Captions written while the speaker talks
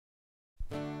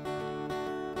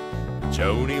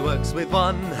Joanie works with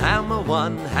one hammer,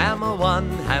 one hammer, one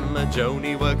hammer.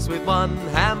 Joanie works with one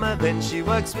hammer, then she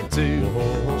works with two.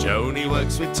 Joanie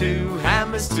works with two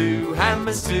hammers, two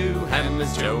hammers, two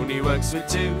hammers. Joanie works with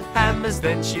two hammers,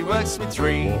 then she works with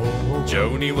three.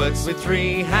 Joanie works with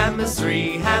three hammers,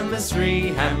 three hammers, three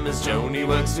hammers. Joanie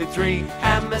works with three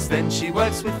hammers, then she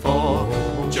works with four.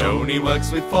 Joanie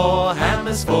works with four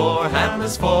hammers, four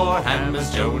hammers, four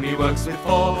hammers. Joanie works with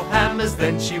four hammers,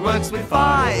 then she works with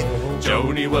five.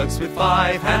 Joanie works with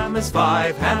five hammers,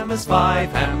 five hammers,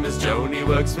 five hammers. Joanie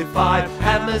works with five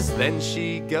hammers, then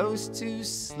she goes to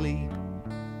sleep.